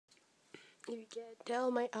you can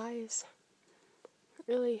tell my eyes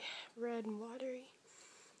really red and watery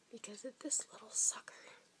because of this little sucker.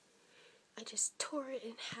 I just tore it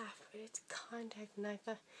in half with its contact knife,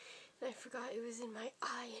 and I forgot it was in my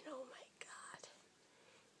eye, and oh my god.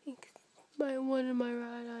 I think one of my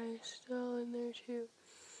right eye is still in there too.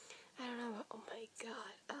 I don't know, oh my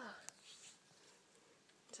god.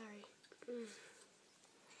 Sorry.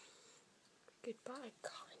 Goodbye,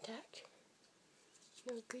 contact.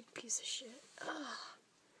 You're a good piece of shit.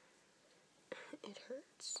 It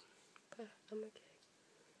hurts, but I'm okay.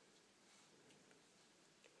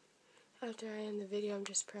 After I end the video, I'm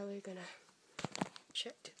just probably gonna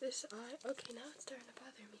check to this eye. Okay, now it's starting to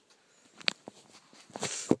bother me.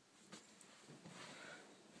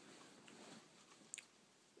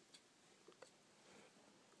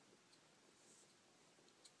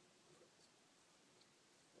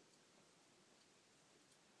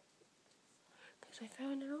 Because I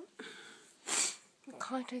found out the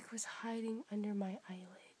contact was hiding under my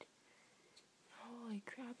eyelid. Holy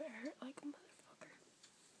crap, it hurt like a motherfucker.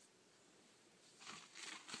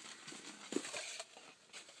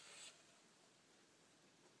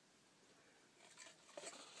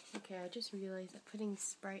 Okay, I just realized that putting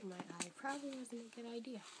Sprite in my eye probably wasn't a good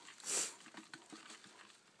idea.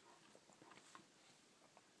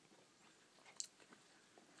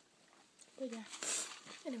 But yeah,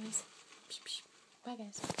 anyways, bye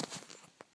guys.